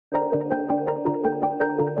Hi,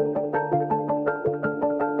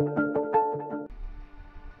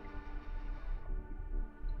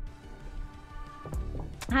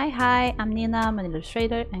 I'm Nina, I'm an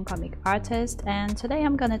illustrator and comic artist, and today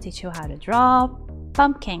I'm gonna teach you how to draw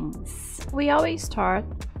pumpkins. We always start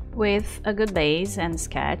with a good base and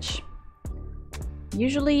sketch.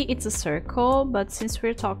 Usually it's a circle, but since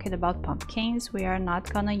we're talking about pumpkins, we are not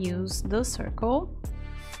gonna use the circle.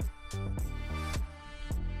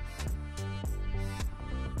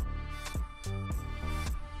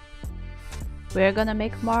 We're gonna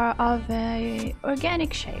make more of an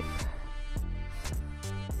organic shape.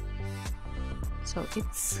 So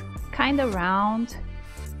it's kind of round,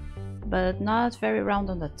 but not very round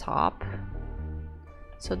on the top.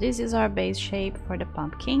 So this is our base shape for the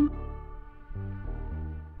pumpkin.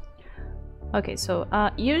 Okay, so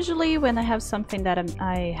usually when I have something that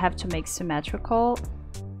I have to make symmetrical,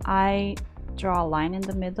 I draw a line in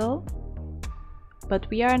the middle. But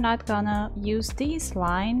we are not gonna use this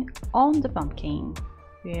line on the pumpkin.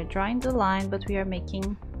 We are drawing the line, but we are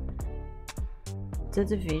making the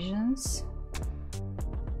divisions.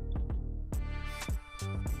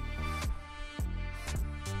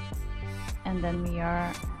 And then we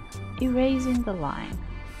are erasing the line,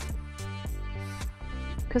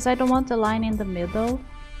 because I don't want the line in the middle.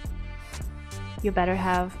 You better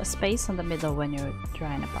have a space in the middle when you're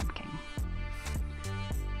drawing a pumpkin.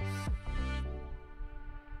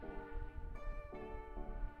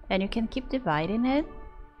 And you can keep dividing it.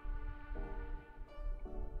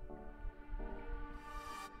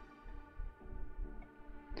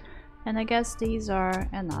 And I guess these are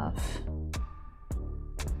enough.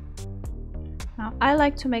 Now, I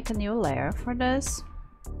like to make a new layer for this,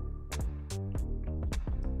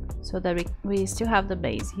 so that we still have the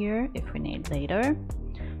base here if we need later,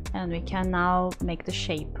 and we can now make the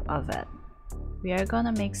shape of it. We are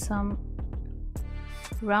gonna make some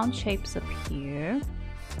round shapes up here.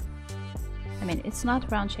 I mean, it's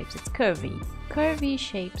not round shapes, it's curvy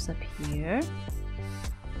shapes up here.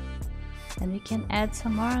 And we can add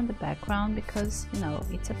some more on the background because, you know,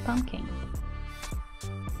 it's a pumpkin.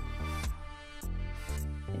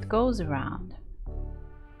 Goes around.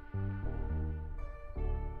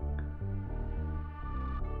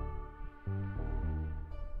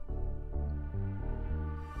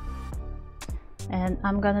 And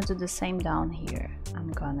I'm gonna do the same down here.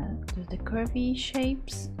 I'm gonna do the curvy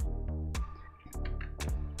shapes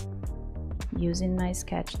using my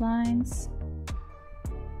sketch lines,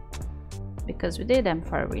 because we did them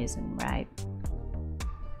for a reason, right?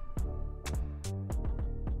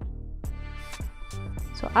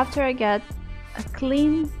 So after I get a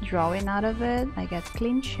clean drawing out of it, I get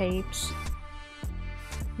clean shapes,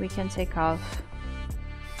 we can take off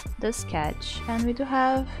the sketch and we do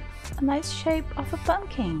have a nice shape of a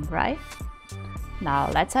pumpkin, right?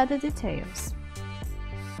 Now let's add the details.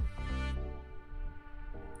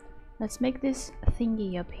 Let's make this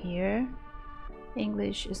thingy up here.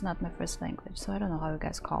 English is not my first language, so I don't know how you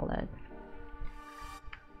guys call it.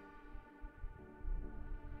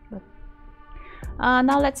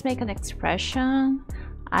 Now let's make an expression.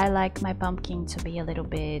 I like my pumpkin to be a little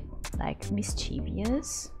bit like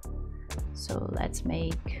mischievous, so let's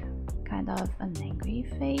make kind of an angry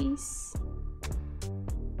face.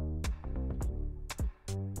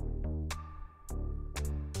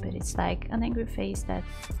 But it's like an angry face that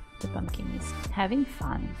the pumpkin is having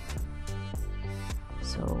fun.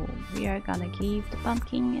 So we are gonna give the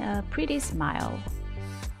pumpkin a pretty smile.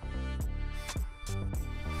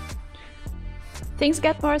 Things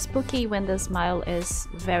get more spooky when the smile is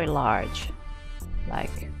very large,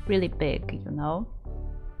 like really big, you know?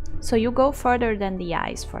 So you go further than the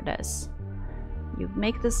eyes for this. You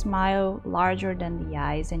make the smile larger than the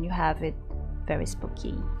eyes and you have it very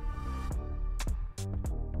spooky.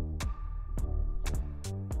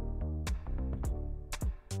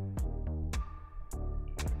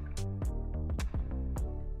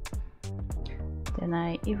 Then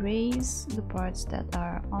I erase the parts that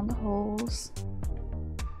are on the holes.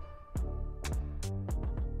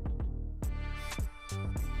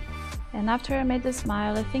 And after I made the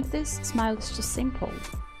smile, I think this smile is too simple.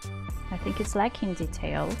 I think it's lacking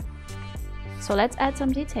detail. So let's add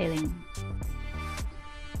some detailing.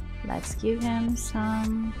 Let's give him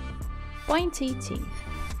some pointy teeth.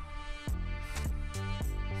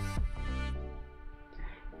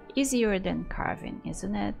 Easier than carving,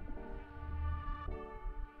 isn't it?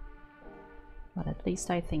 But at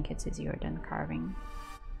least I think it's easier than carving.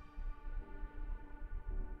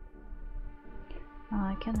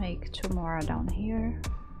 I can make two more down here.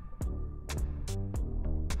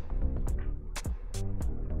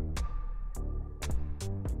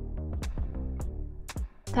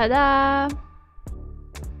 Ta-da!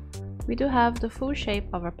 We do have the full shape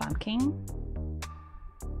of our pumpkin.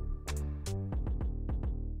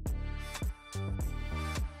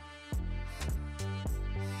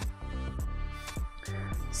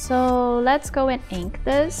 So let's go and ink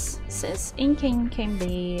this. Since inking can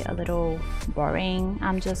be a little boring,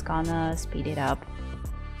 I'm just gonna speed it up.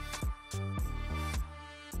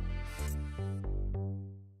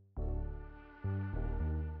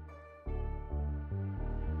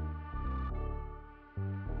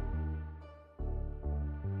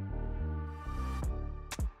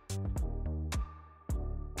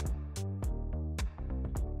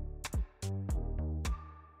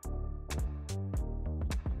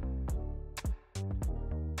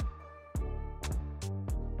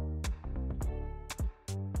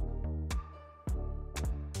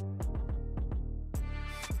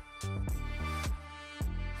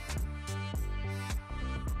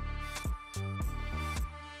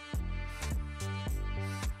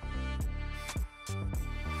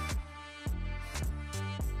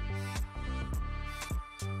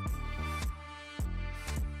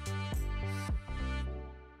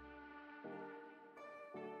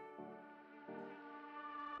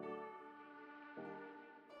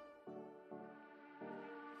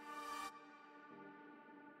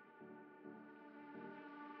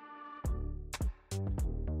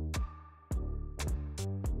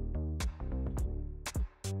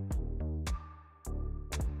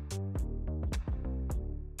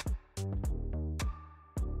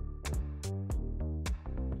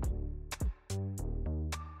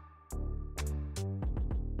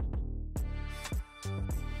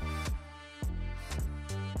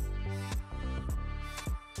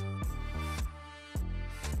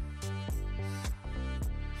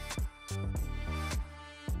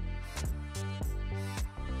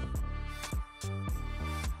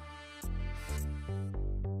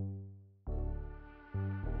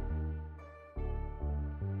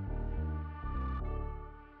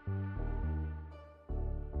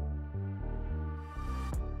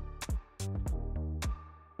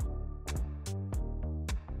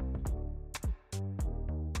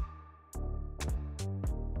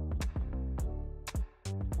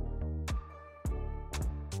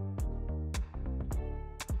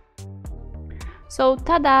 So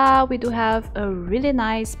tada! We do have a really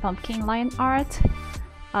nice pumpkin line art.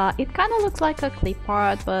 It kind of looks like a clip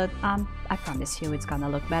art, but I promise you it's gonna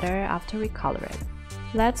look better after we color it.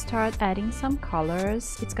 Let's start adding some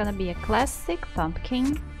colors. It's gonna be a classic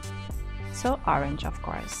pumpkin, so orange of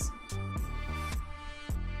course.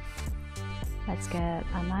 Let's get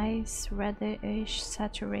a nice reddish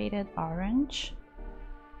saturated orange.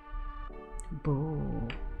 Boo!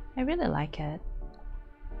 I really like it.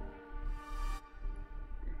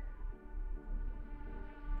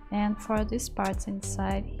 And for these parts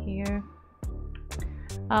inside here,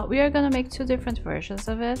 we are gonna make two different versions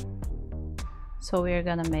of it. So we are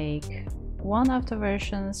gonna make one of the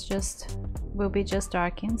versions will be just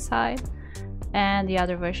dark inside, and the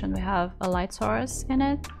other version we have a light source in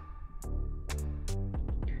it.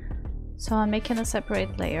 So I'm making a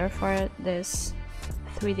separate layer for this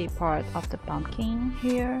 3D part of the pumpkin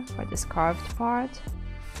here, for this carved part.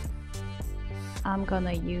 I'm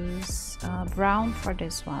gonna use brown for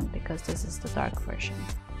this one because this is the dark version,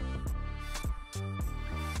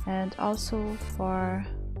 and also for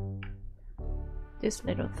this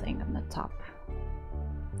little thing on the top.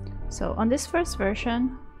 So on this first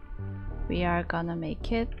version we are gonna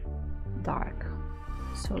make it dark,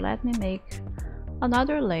 so let me make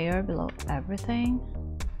another layer below everything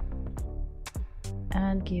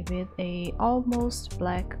and give it a almost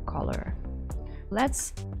black color.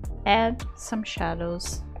 Let's add some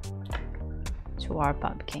shadows to our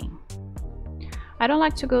pumpkin. I don't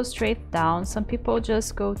like to go straight down. Some people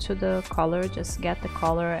just go to the color, just get the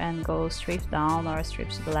color and go straight down or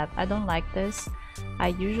straight to the left. I don't like this. I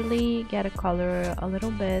usually get a color a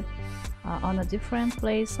little bit on a different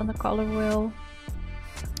place on the color wheel.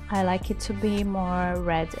 I like it to be more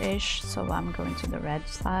reddish, so I'm going to the red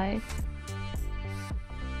side.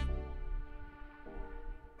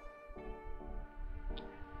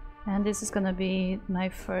 And this is gonna be my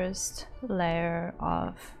first layer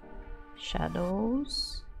of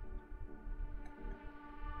shadows.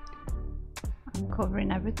 I'm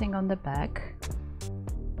covering everything on the back.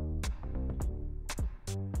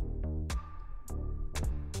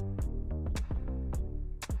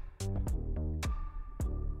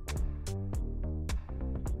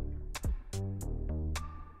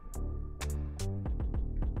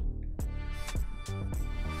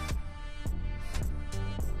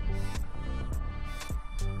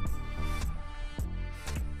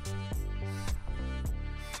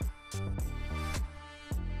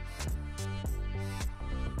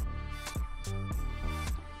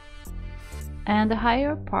 And the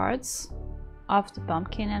higher parts of the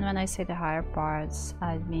pumpkin, and when I say the higher parts,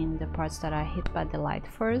 I mean the parts that are hit by the light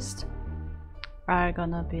first, are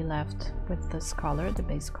gonna be left with this color, the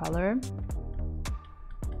base color.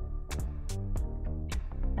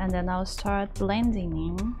 And then I'll start blending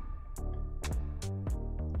in.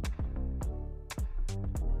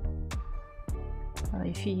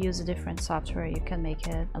 If you use a different software, you can make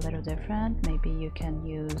it a little different. Maybe you can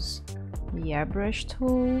use the airbrush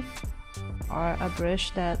tool or a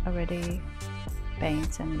brush that already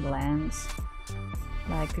paints and blends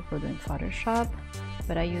like people do in Photoshop,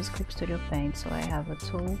 but I use Clip Studio Paint, so I have a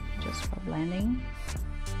tool just for blending.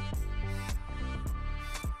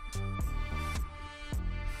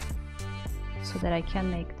 So that I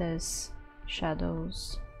can make these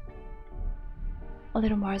shadows a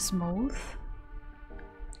little more smooth.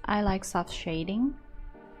 I like soft shading.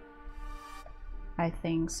 I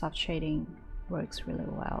think soft shading works really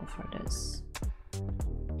well for this.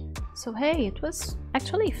 So hey, it was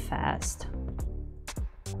actually fast.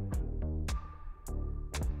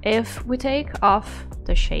 If we take off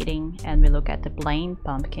the shading and we look at the plain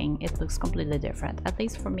pumpkin, it looks completely different. At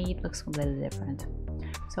least for me, it looks completely different.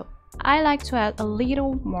 So I like to add a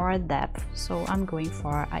little more depth, so I'm going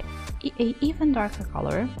for a even darker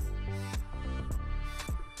color.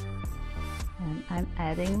 And I'm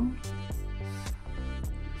adding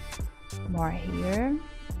more here.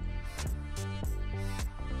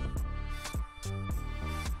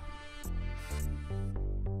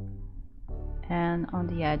 And on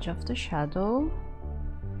the edge of the shadow,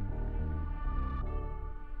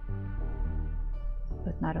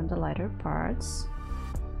 but not on the lighter parts,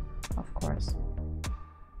 of course.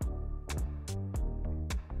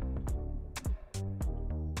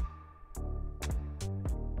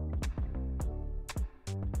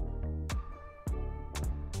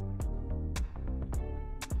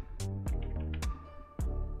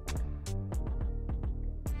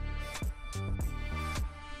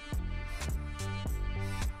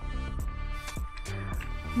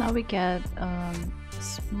 Now we get a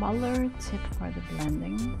smaller tip for the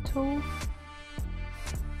blending tool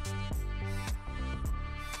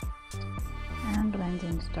and blend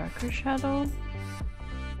in the darker shadow.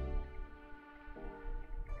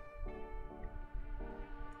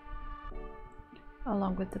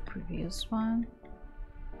 Along with the previous one.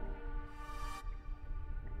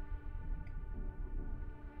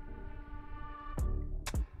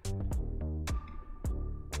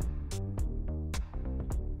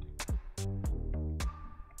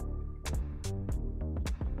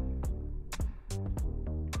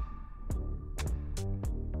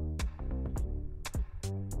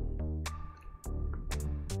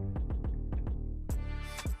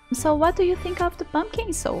 So what do you think of the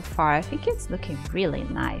pumpkin so far? I think it's looking really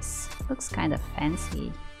nice. Looks kind of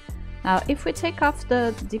fancy. Now if we take off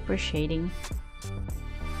the deeper shading,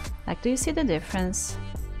 like, do you see the difference?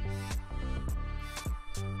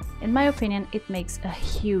 In my opinion, it makes a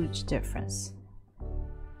huge difference.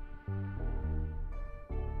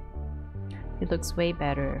 It looks way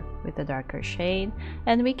better with the darker shade,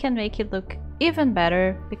 and we can make it look even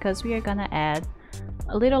better because we are gonna add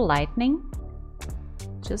a little lightning.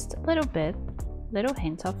 Just a little bit, little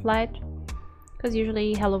hint of light, because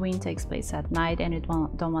usually Halloween takes place at night and you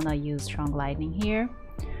don't want to use strong lighting here.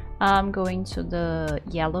 I'm going to the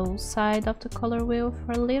yellow side of the color wheel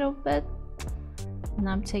for a little bit, and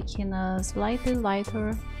I'm taking a slightly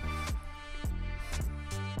lighter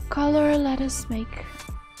color. Let us make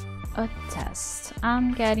a test.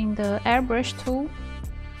 I'm getting the airbrush tool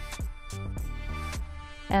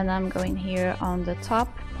and I'm going here on the top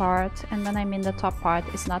part, and when I mean the top part,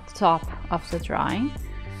 it's not the top of the drawing,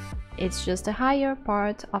 it's just the higher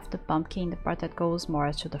part of the pumpkin, the part that goes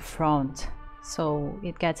more to the front, so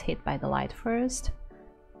it gets hit by the light first.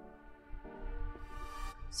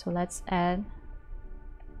 So let's add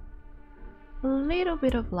a little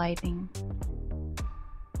bit of lighting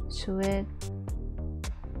to it.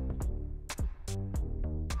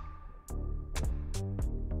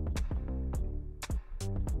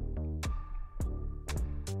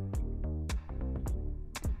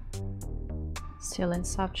 Still in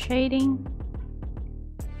soft shading,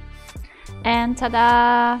 and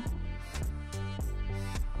ta-da!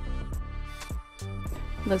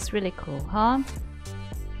 Looks really cool, huh?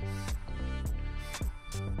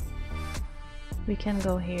 We can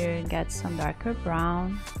go here and get some darker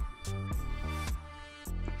brown.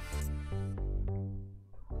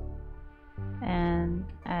 And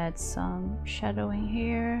add some shadowing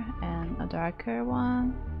here and a darker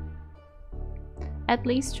one. At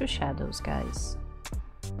least 2 shadows, guys.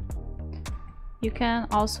 You can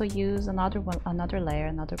also use another layer,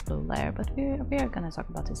 another blue layer, but we are gonna talk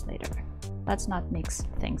about this later. Let's not mix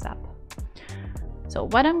things up. So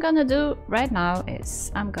what I'm gonna do right now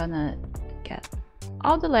is I'm gonna get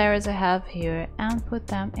all the layers I have here and put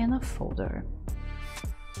them in a folder.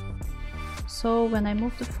 So when I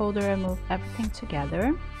move the folder, I move everything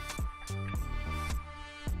together.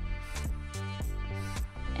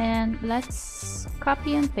 And let's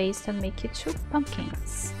copy and paste and make it 2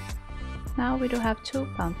 pumpkins. Now we do have 2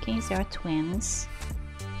 pumpkins, they are twins.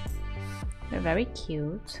 They're very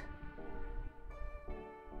cute.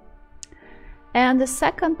 And the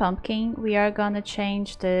second pumpkin, we are gonna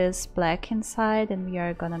change this black inside and we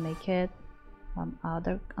are gonna make it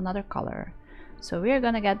another color. So we are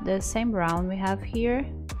gonna get the same brown we have here,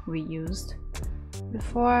 we used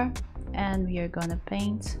before, and we are gonna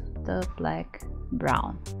paint the black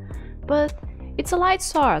brown. But it's a light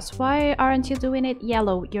source, why aren't you doing it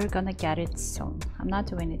yellow? You're gonna get it soon. I'm not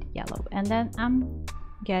doing it yellow. And then I'm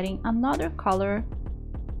getting another color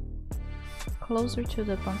closer to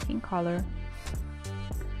the pumpkin color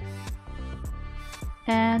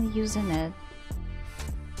and using it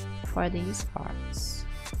for these parts.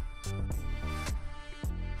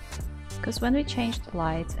 Because when we change the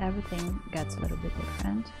lights, everything gets a little bit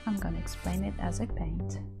different. I'm gonna explain it as I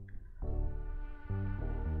paint.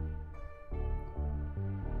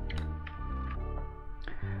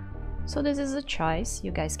 So this is a choice,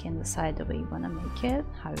 you guys can decide the way you want to make it,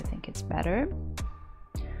 how you think it's better.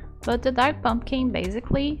 But the dark pumpkin,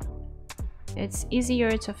 basically, it's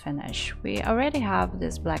easier to finish. We already have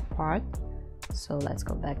this black part, so let's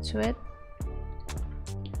go back to it.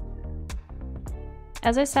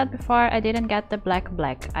 As I said before, I didn't get the black.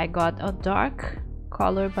 I got a dark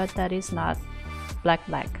color, but that is not black.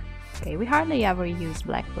 Okay, we hardly ever use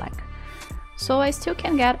black. So I still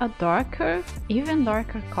can get a darker, even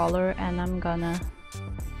darker color, and I'm gonna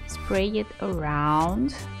spray it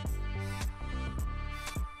around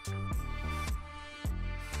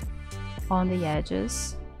on the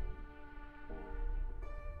edges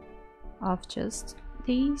of just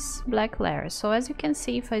these black layers. So as you can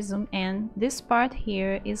see, if I zoom in, this part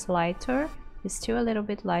here is lighter, it's still a little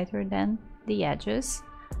bit lighter than the edges,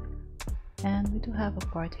 and we do have a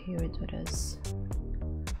part here that is.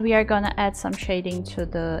 We are gonna add some shading to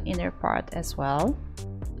the inner part as well.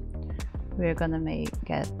 We're gonna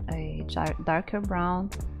get a darker brown,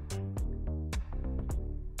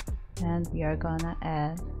 and we are gonna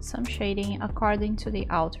add some shading according to the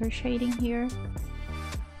outer shading here.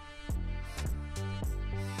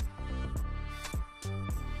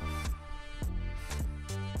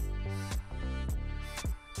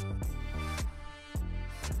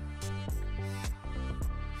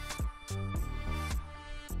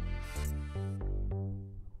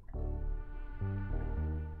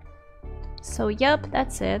 So yep,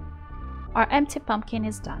 that's it. Our empty pumpkin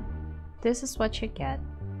is done. This is what you get.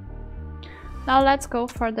 Now let's go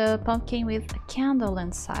for the pumpkin with a candle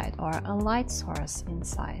inside or a light source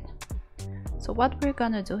inside. So what we're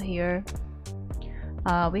gonna do here,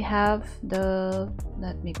 we have the,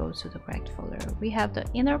 let me go to the correct folder. We have the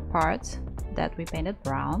inner part that we painted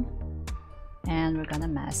brown, and we're gonna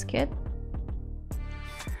mask it.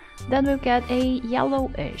 Then we'll get a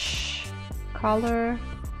yellowish color.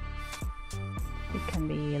 It can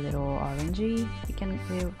be a little orangey.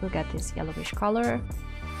 We'll get this yellowish color.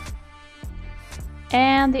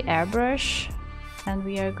 And the airbrush, and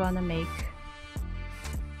we are gonna make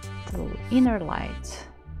the inner light.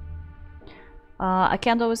 A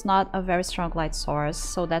candle is not a very strong light source,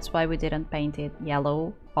 so that's why we didn't paint it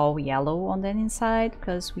yellow, all yellow on the inside,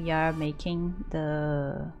 because we are making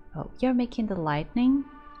the lightning,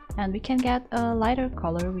 and we can get a lighter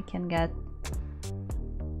color. We can get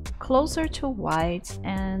closer to white,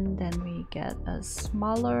 and then we get a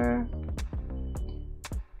smaller,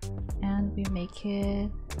 and we make it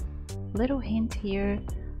a little hint here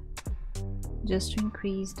just to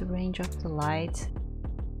increase the range of the light.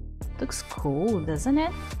 Looks cool, doesn't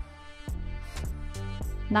it?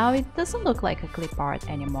 Now it doesn't look like a clip art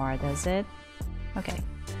anymore, does it? Okay,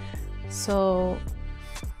 so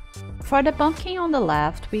for the pumpkin on the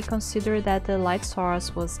left, we consider that the light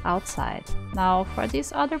source was outside. Now for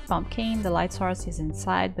this other pumpkin, the light source is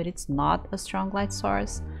inside, but it's not a strong light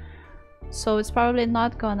source, so it's probably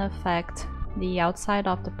not gonna affect the outside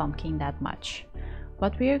of the pumpkin that much.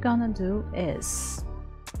 What we are gonna do is,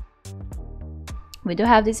 we do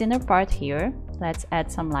have this inner part here. Let's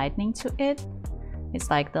add some lightning to it. It's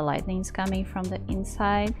like the lightning is coming from the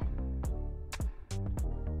inside.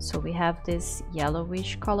 So we have this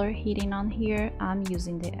yellowish color hitting on here. I'm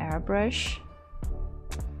using the airbrush.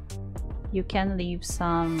 You can leave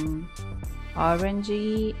some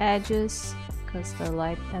orangey edges because the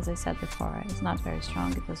light, as I said before, is not very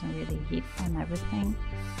strong. It doesn't really hit on everything.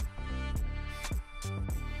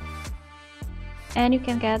 And you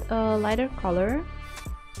can get a lighter color.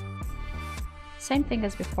 Same thing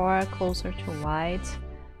as before, closer to white.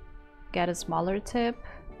 Get a smaller tip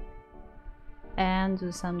and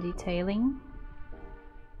do some detailing.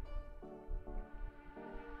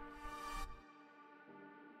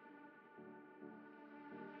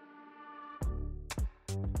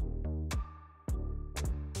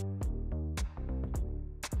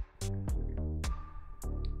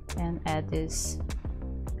 And add this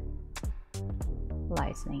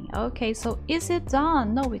lightning. Okay, so is it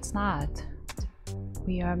done? No, it's not.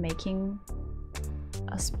 We are making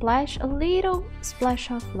a splash, a little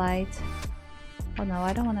splash of light. Oh no,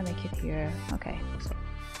 I don't want to make it here. Okay, so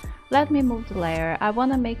let me move the layer. I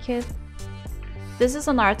want to make it, this is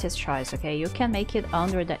an artist's choice, okay? You can make it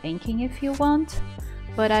under the inking if you want,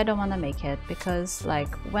 but I don't want to make it because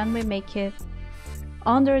like when we make it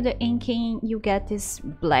under the inking, you get this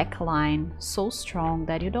black line so strong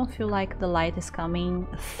that you don't feel like the light is coming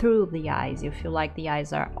through the eyes. You feel like the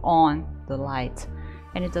eyes are on the light,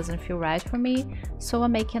 and it doesn't feel right for me. So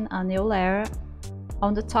I'm making a new layer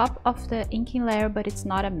on the top of the inking layer, but it's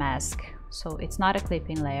not a mask, so it's not a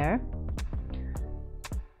clipping layer.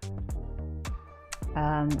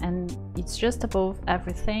 And it's just above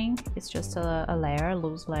everything. It's just a layer, a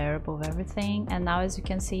loose layer above everything. And now, as you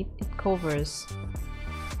can see, it covers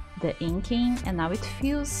the inking, and now it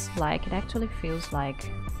feels like, it actually feels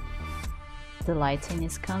like the lighting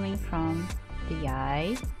is coming from the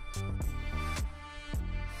eye.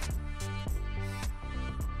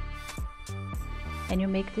 And you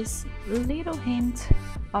make this little hint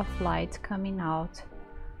of light coming out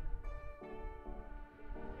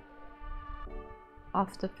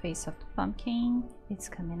of the face of the pumpkin. It's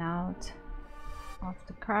coming out of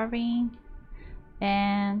the carving,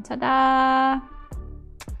 and ta-da!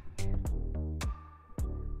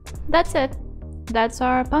 That's it. That's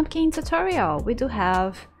our pumpkin tutorial. We do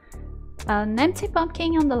have an empty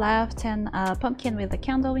pumpkin on the left and a pumpkin with a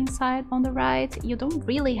candle inside on the right. You don't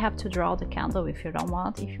really have to draw the candle if you don't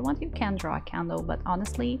want. If you want, you can draw a candle, but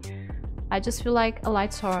honestly, I just feel like a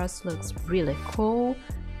light source looks really cool,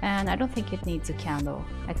 and I don't think it needs a candle.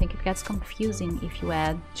 I think it gets confusing if you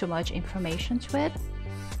add too much information to it.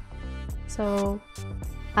 So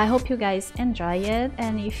I hope you guys enjoy it,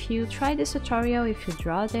 and if you try this tutorial, if you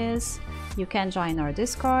draw this, you can join our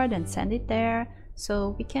Discord and send it there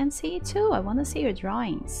so we can see it too. I want to see your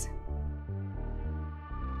drawings.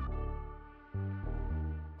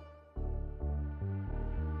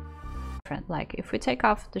 Like if we take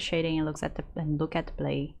off the shading and look at the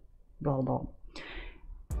play, blah blah.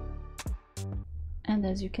 And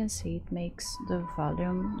as you can see, it makes the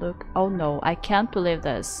volume look, oh no, I can't believe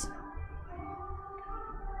this.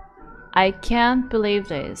 I can't believe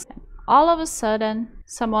this. All of a sudden,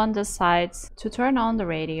 someone decides to turn on the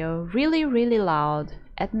radio really, really loud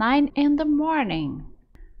at 9 in the morning.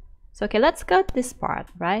 So okay, let's cut this part,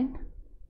 right?